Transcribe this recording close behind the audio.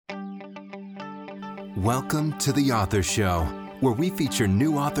Welcome to The Author Show, where we feature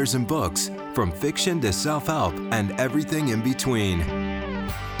new authors and books, from fiction to self-help and everything in between.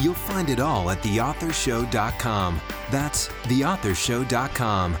 You'll find it all at theauthorshow.com. That's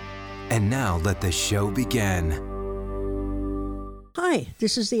theauthorshow.com. And now let the show begin. Hi,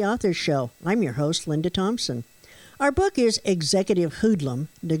 this is The Author Show. I'm your host, Linda Thompson. Our book is Executive Hoodlum,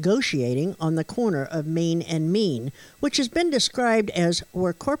 Negotiating on the Corner of Main and Mean, which has been described as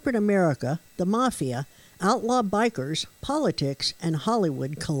where corporate America, the mafia, outlaw bikers, politics, and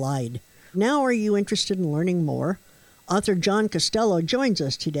Hollywood collide. Now are you interested in learning more? Author John Costello joins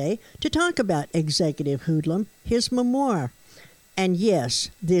us today to talk about Executive Hoodlum, his memoir. And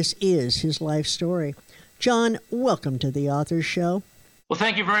yes, this is his life story. John, welcome to The Author Show. Well,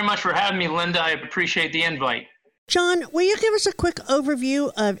 thank you very much for having me, Linda. I appreciate the invite. John, will you give us a quick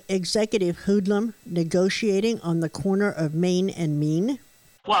overview of Executive Hoodlum, Negotiating on the Corner of Main and Mean?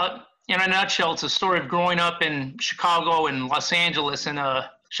 Well, in a nutshell, it's a story of growing up in Chicago and Los Angeles in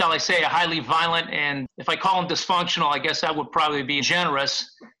shall I say, a highly violent, and if I call them dysfunctional, I guess that would probably be generous,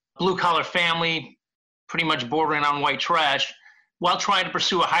 blue-collar family, pretty much bordering on white trash, while trying to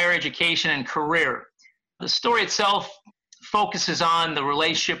pursue a higher education and career. The story itself focuses on the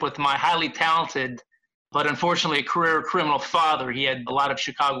relationship with my highly talented but unfortunately a career criminal father. He had a lot of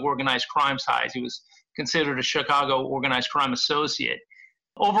Chicago organized crime ties. He was considered a Chicago organized crime associate.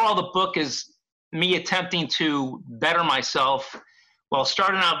 Overall, the book is me attempting to better myself while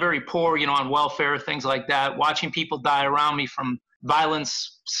starting out very poor, on welfare, things like that, watching people die around me from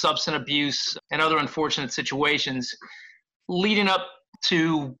violence, substance abuse, and other unfortunate situations, leading up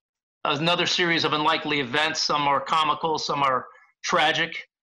to another series of unlikely events. Some are comical, some are tragic,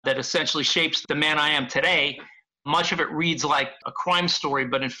 that essentially shapes the man I am today. Much of it reads like a crime story,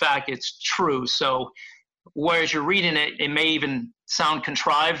 but in fact, it's true. So whereas you're reading it, it may even sound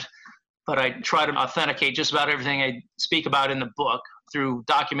contrived, but I try to authenticate just about everything I speak about in the book through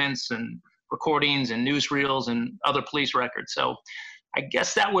documents and recordings and newsreels and other police records. So I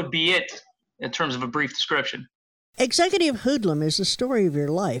guess that would be it in terms of a brief description. Executive Hoodlum is the story of your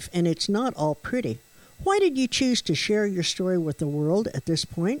life, and it's not all pretty. Why did you choose to share your story with the world at this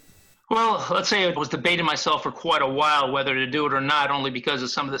point? Well, let's say I was debating myself for quite a while whether to do it or not, only because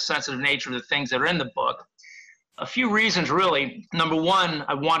of some of the sensitive nature of the things that are in the book. A few reasons, really. Number one,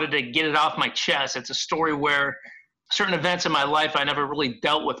 I wanted to get it off my chest. It's a story where certain events in my life I never really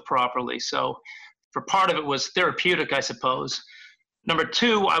dealt with properly. So for part of it was therapeutic, I suppose. Number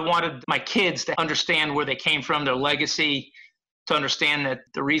two, I wanted my kids to understand where they came from, their legacy, to understand that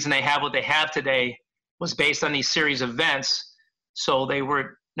the reason they have what they have today was based on these series of events. So they weren't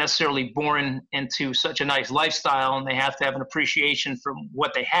necessarily born into such a nice lifestyle, and they have to have an appreciation for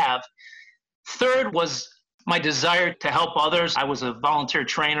what they have. Third was my desire to help others. I was a volunteer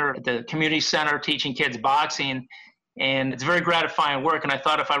trainer at the community center teaching kids boxing, and it's very gratifying work. And I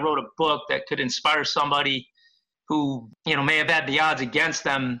thought if I wrote a book that could inspire somebody who, may have had the odds against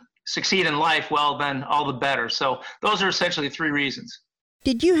them succeed in life, well, then all the better. So those are essentially three reasons.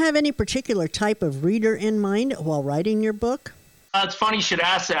 Did you have any particular type of reader in mind while writing your book? It's funny you should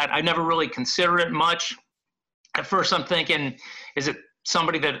ask that. I never really considered it much. At first I'm thinking, is it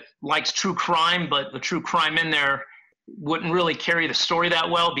somebody that likes true crime, but the true crime in there wouldn't really carry the story that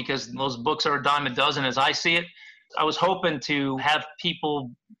well because those books are a dime a dozen as I see it. I was hoping to have people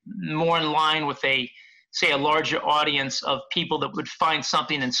more in line with a larger audience of people that would find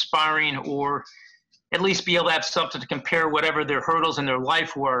something inspiring, or at least be able to have something to compare whatever their hurdles in their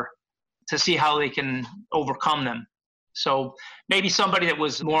life were to see how they can overcome them. So maybe somebody that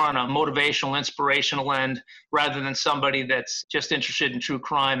was more on a motivational, inspirational end rather than somebody that's just interested in true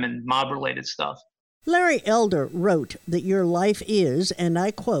crime and mob-related stuff. Larry Elder wrote that your life is, and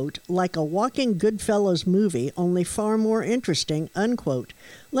I quote, like a walking Goodfellas movie, only far more interesting, unquote.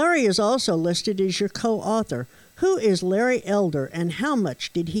 Larry is also listed as your co-author. Who is Larry Elder, and how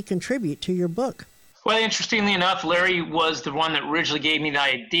much did he contribute to your book? Well, interestingly enough, Larry was the one that originally gave me the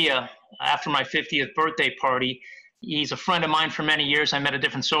idea after my 50th birthday party. He's a friend of mine for many years. I met at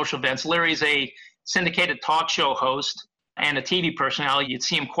different social events. Larry's a syndicated talk show host and a TV personality. You'd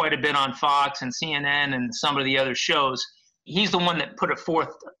see him quite a bit on Fox and CNN and some of the other shows. He's the one that put it forth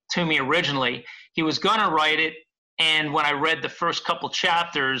to me originally. He was going to write it, and when I read the first couple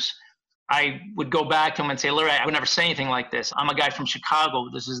chapters, I would go back to him and say, Larry, I would never say anything like this. I'm a guy from Chicago.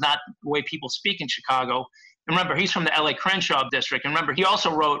 This is not the way people speak in Chicago. And remember, he's from the LA Crenshaw district. And remember, he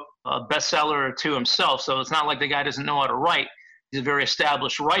also wrote a bestseller or two himself. So it's not like the guy doesn't know how to write. He's a very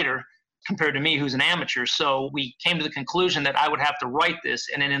established writer compared to me, who's an amateur. So we came to the conclusion that I would have to write this.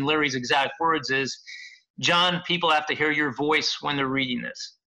 And then in Larry's exact words is, John, people have to hear your voice when they're reading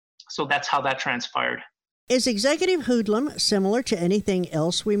this. So that's how that transpired. Is Executive Hoodlum similar to anything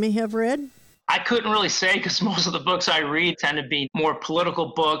else we may have read? I couldn't really say because most of the books I read tend to be more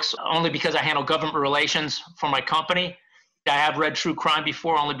political books, only because I handle government relations for my company. I have read true crime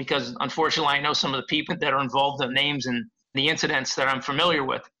before, only because, unfortunately, I know some of the people that are involved, the names and the incidents that I'm familiar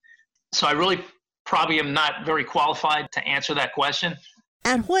with. So I really probably am not very qualified to answer that question.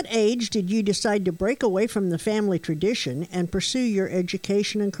 At what age did you decide to break away from the family tradition and pursue your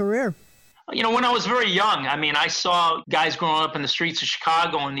education and career? When I was very young, I saw guys growing up in the streets of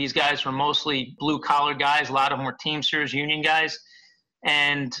Chicago, and these guys were mostly blue-collar guys. A lot of them were Teamsters, union guys.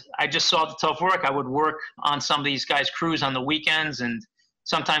 And I just saw the tough work. I would work on some of these guys' crews on the weekends and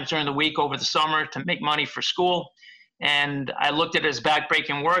sometimes during the week over the summer to make money for school. And I looked at it as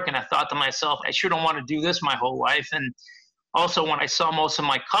backbreaking work, and I thought to myself, I sure don't want to do this my whole life. And also, when I saw most of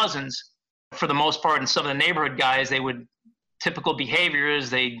my cousins, for the most part, and some of the neighborhood guys, typical behavior is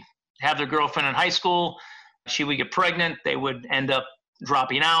they have their girlfriend in high school, she would get pregnant, they would end up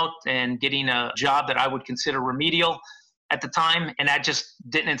dropping out and getting a job that I would consider remedial at the time, and that just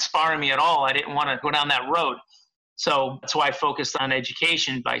didn't inspire me at all. I didn't want to go down that road. So that's why I focused on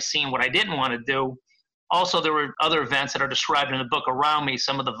education by seeing what I didn't want to do. Also, there were other events that are described in the book around me,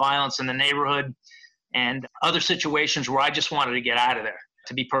 some of the violence in the neighborhood and other situations where I just wanted to get out of there,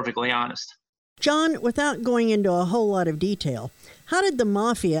 to be perfectly honest. John, without going into a whole lot of detail, how did the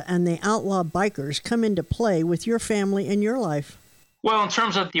mafia and the outlaw bikers come into play with your family and your life? Well, in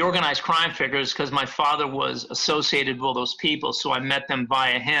terms of the organized crime figures, because my father was associated with those people, so I met them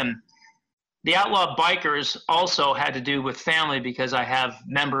via him. The outlaw bikers also had to do with family because I have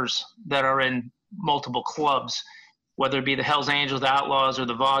members that are in multiple clubs, whether it be the Hells Angels, the Outlaws, or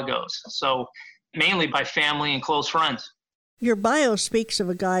the Vagos. So mainly by family and close friends. Your bio speaks of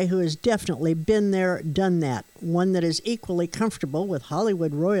a guy who has definitely been there, done that, one that is equally comfortable with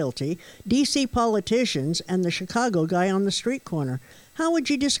Hollywood royalty, D.C. politicians, and the Chicago guy on the street corner. How would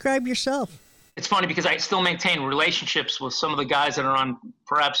you describe yourself? It's funny because I still maintain relationships with some of the guys that are on,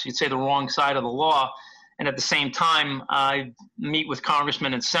 perhaps you'd say, the wrong side of the law. And at the same time, I meet with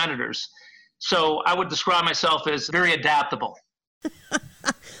congressmen and senators. So I would describe myself as very adaptable.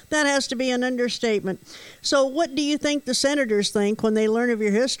 That has to be an understatement. So what do you think the senators think when they learn of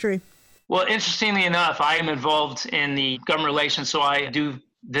your history? Well, interestingly enough, I am involved in the government relations, so I do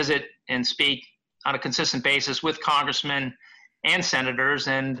visit and speak on a consistent basis with congressmen and senators.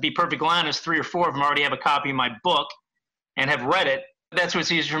 And to be perfectly honest, 3 or 4 of them already have a copy of my book and have read it. That's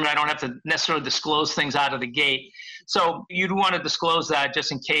what's easier for me. I don't have to necessarily disclose things out of the gate. So you'd want to disclose that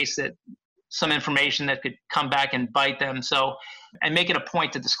just in case that some information that could come back and bite them. So I make it a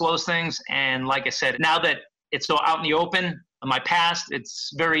point to disclose things. And like I said, now that it's so out in the open, my past,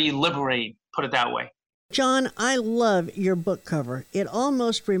 it's very liberating, put it that way. John, I love your book cover. It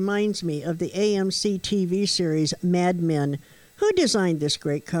almost reminds me of the AMC TV series Mad Men. Who designed this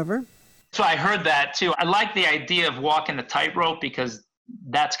great cover? So I heard that too. I like the idea of walking the tightrope because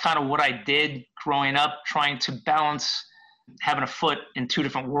that's kind of what I did growing up, trying to balance having a foot in 2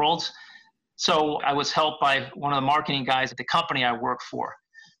 different worlds. So I was helped by one of the marketing guys at the company I work for.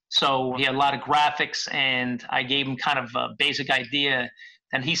 So he had a lot of graphics, and I gave him kind of a basic idea.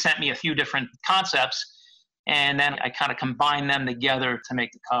 And he sent me a few different concepts, and then I kind of combined them together to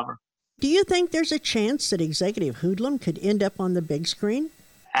make the cover. Do you think there's a chance that Executive Hoodlum could end up on the big screen?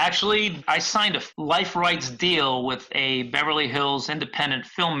 Actually, I signed a life rights deal with a Beverly Hills independent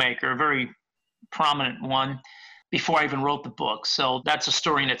filmmaker, a very prominent one, before I even wrote the book. So that's a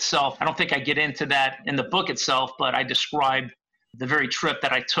story in itself. I don't think I get into that in the book itself, but I describe the very trip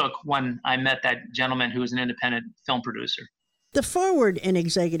that I took when I met that gentleman who was an independent film producer. The foreword in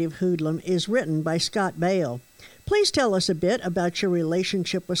Executive Hoodlum is written by Scott Baio. Please tell us a bit about your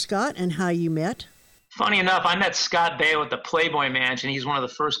relationship with Scott and how you met. Funny enough, I met Scott Baio at the Playboy Mansion. He's one of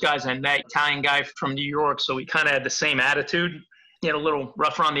the first guys I met, Italian guy from New York, so we kind of had the same attitude. He had a little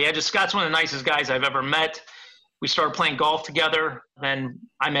rougher on the edges. Scott's one of the nicest guys I've ever met. We started playing golf together. Then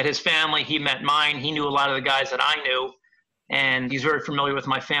I met his family. He met mine. He knew a lot of the guys that I knew, and he's very familiar with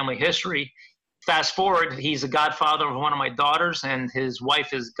my family history. Fast forward, he's the godfather of one of my daughters, and his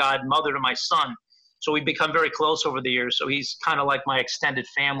wife is godmother to my son. So we've become very close over the years. So he's kind of like my extended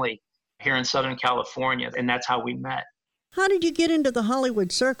family here in Southern California, and that's how we met. How did you get into the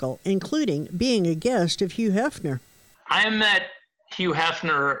Hollywood circle, including being a guest of Hugh Hefner? I met Hugh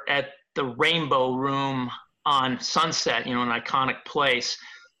Hefner at the Rainbow Room on Sunset, an iconic place,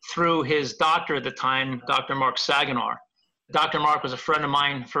 through his doctor at the time, Dr. Mark Saginaw. Dr. Mark was a friend of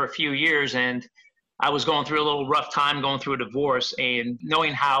mine for a few years, and I was going through a little rough time, going through a divorce, and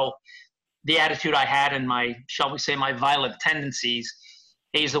knowing how the attitude I had and my, shall we say, my violent tendencies,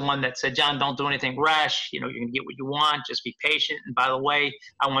 He's the one that said, John, don't do anything rash. You're going to get what you want. Just be patient. And by the way,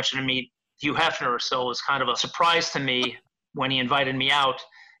 I want you to meet Hugh Hefner. So it was kind of a surprise to me when he invited me out,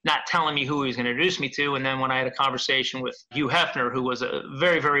 not telling me who he was going to introduce me to. And then when I had a conversation with Hugh Hefner, who was a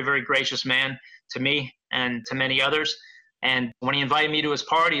very, very, very gracious man to me and to many others. And when he invited me to his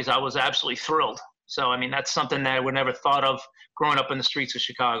parties, I was absolutely thrilled. So, I mean, that's something that I would never thought of growing up in the streets of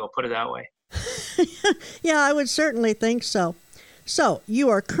Chicago, put it that way. Yeah, I would certainly think so. So, you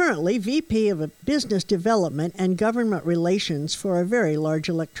are currently VP of Business Development and Government Relations for a very large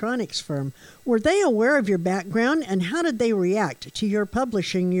electronics firm. Were they aware of your background, and how did they react to your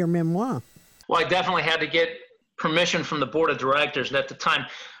publishing your memoir? Well, I definitely had to get permission from the board of directors. And at the time,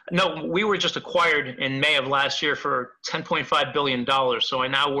 no, we were just acquired in May of last year for $10.5 billion. So I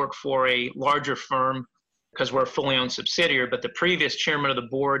now work for a larger firm because we're a fully owned subsidiary. But the previous chairman of the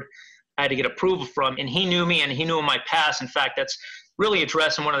board, I had to get approval from, and he knew me and he knew my past. In fact, that's really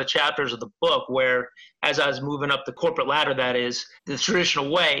addressed in one of the chapters of the book where, as I was moving up the corporate ladder, that is, the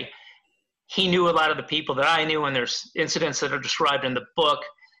traditional way, he knew a lot of the people that I knew, and there's incidents that are described in the book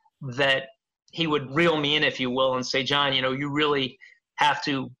that he would reel me in, if you will, and say, John, you really have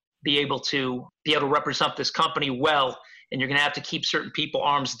to be able to represent this company well, and you're going to have to keep certain people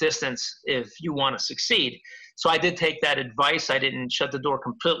arm's distance if you want to succeed. So I did take that advice. I didn't shut the door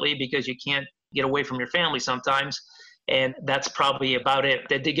completely because you can't get away from your family sometimes. And that's probably about it.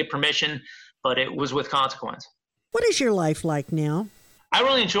 They did get permission, but it was with consequence. What is your life like now? I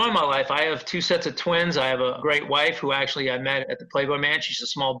really enjoy my life. I have 2 sets of twins. I have a great wife who actually I met at the Playboy Man. She's a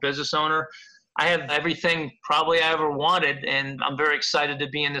small business owner. I have everything probably I ever wanted, and I'm very excited to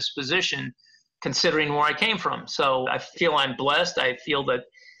be in this position considering where I came from. So I feel I'm blessed. I feel that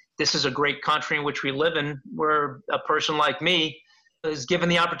this is a great country in which we live in, where a person like me is given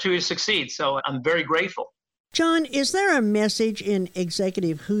the opportunity to succeed. So I'm very grateful. John, is there a message in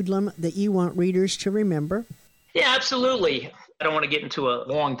Executive Hoodlum that you want readers to remember? Yeah, absolutely. I don't want to get into a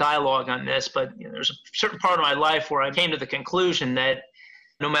long dialogue on this, but there's a certain part of my life where I came to the conclusion that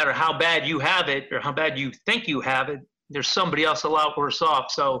no matter how bad you have it or how bad you think you have it, there's somebody else a lot worse off.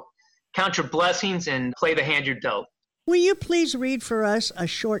 So count your blessings and play the hand you're dealt. Will you please read for us a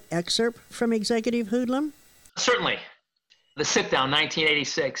short excerpt from Executive Hoodlum? Certainly. The Sit-Down,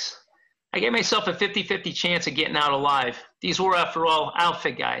 1986. I gave myself a 50-50 chance of getting out alive. These were, after all,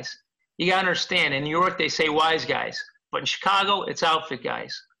 outfit guys. You got to understand, in New York, they say wise guys. But in Chicago, it's outfit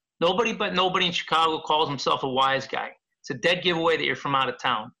guys. Nobody in Chicago calls himself a wise guy. It's a dead giveaway that you're from out of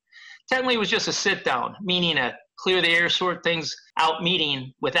town. Technically, it was just a sit-down, meaning a clear the air, sort things out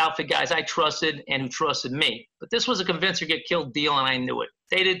meeting with outfit guys I trusted and who trusted me. But this was a convince or get killed deal, and I knew it.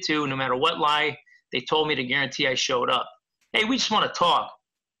 They did too. No matter what lie they told me to guarantee I showed up. Hey, we just want to talk.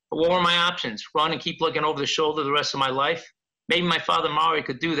 But what were my options? Run and keep looking over the shoulder the rest of my life? Maybe my father Mario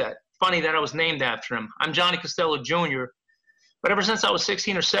could do that. Funny that I was named after him. I'm Johnny Costello Jr., but ever since I was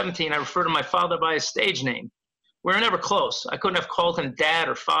 16 or 17, I refer to my father by his stage name. We were never close. I couldn't have called him dad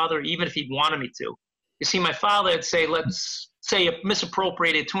or father, even if he'd wanted me to. You see, my father would say, let's say you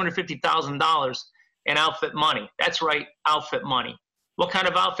misappropriated $250,000 in outfit money. That's right, outfit money. What kind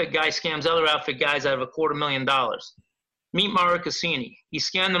of outfit guy scams other outfit guys out of $250,000? Meet Mario Cassini. He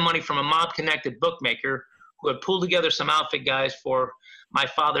scammed the money from a mob-connected bookmaker who had pulled together some outfit guys for my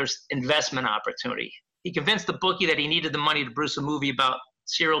father's investment opportunity. He convinced the bookie that he needed the money to produce a movie about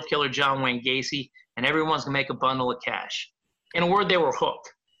serial killer John Wayne Gacy, and everyone's going to make a bundle of cash. In a word, they were hooked.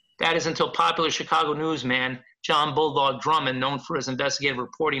 That is until popular Chicago newsman John Bulldog Drummond, known for his investigative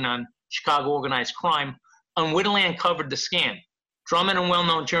reporting on Chicago organized crime, unwittingly uncovered the scam. Drummond and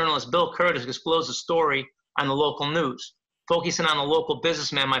well-known journalist Bill Curtis disclosed the story on the local news, focusing on the local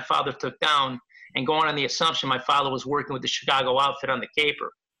businessman my father took down and going on the assumption my father was working with the Chicago outfit on the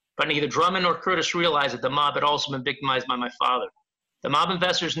caper. But neither Drummond nor Curtis realized that the mob had also been victimized by my father. The mob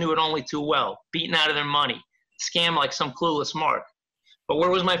investors knew it only too well, beaten out of their money, scammed like some clueless mark. But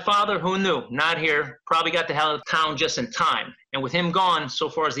where was my father? Who knew? Not here. Probably got the hell out of town just in time. And with him gone, so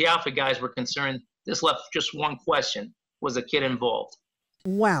far as the outfit guys were concerned, this left just one question. Was the kid involved?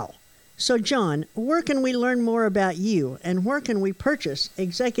 Wow. So, John, where can we learn more about you, and where can we purchase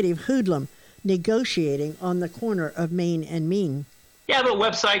Executive Hoodlum, Negotiating on the Corner of Main and Mean? Yeah, I have a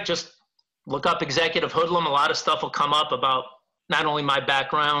website. Just look up Executive Hoodlum. A lot of stuff will come up about not only my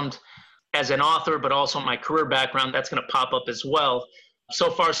background as an author, but also my career background. That's going to pop up as well. So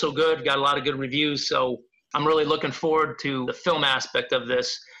far, so good. Got a lot of good reviews. So I'm really looking forward to the film aspect of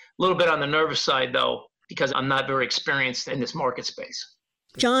this. A little bit on the nervous side, though, because I'm not very experienced in this market space.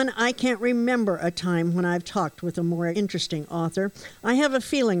 John, I can't remember a time when I've talked with a more interesting author. I have a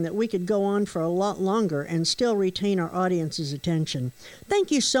feeling that we could go on for a lot longer and still retain our audience's attention.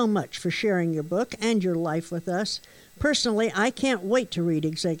 Thank you so much for sharing your book and your life with us. Personally, I can't wait to read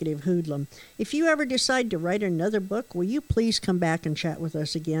Executive Hoodlum. If you ever decide to write another book, will you please come back and chat with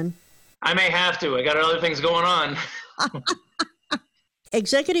us again? I may have to. I got other things going on.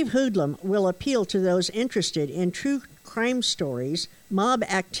 Executive Hoodlum will appeal to those interested in true crime stories, mob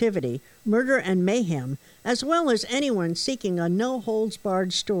activity, murder and mayhem, as well as anyone seeking a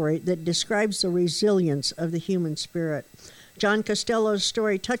no-holds-barred story that describes the resilience of the human spirit. John Costello's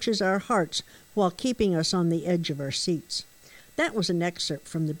story touches our hearts while keeping us on the edge of our seats. That was an excerpt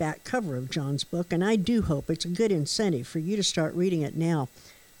from the back cover of John's book, and I do hope it's a good incentive for you to start reading it now.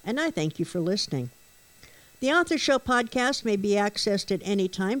 And I thank you for listening. The Author Show podcast may be accessed at any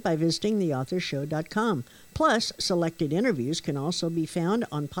time by visiting theauthorshow.com. Plus, selected interviews can also be found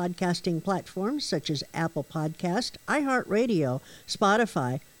on podcasting platforms such as Apple Podcast, iHeartRadio,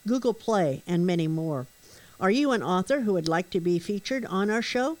 Spotify, Google Play, and many more. Are you an author who would like to be featured on our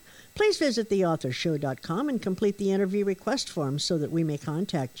show? Please visit theauthorshow.com and complete the interview request form so that we may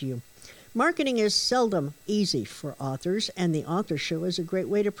contact you. Marketing is seldom easy for authors, and the Author Show is a great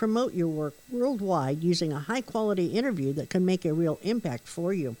way to promote your work worldwide using a high-quality interview that can make a real impact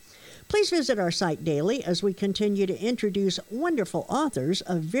for you. Please visit our site daily as we continue to introduce wonderful authors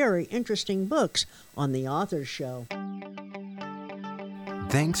of very interesting books on The Author Show.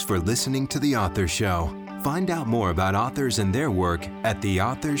 Thanks for listening to The Author Show. Find out more about authors and their work at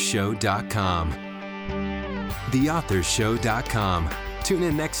theauthorshow.com. Theauthorshow.com. Tune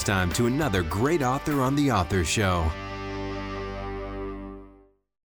in next time to another great author on The Author Show.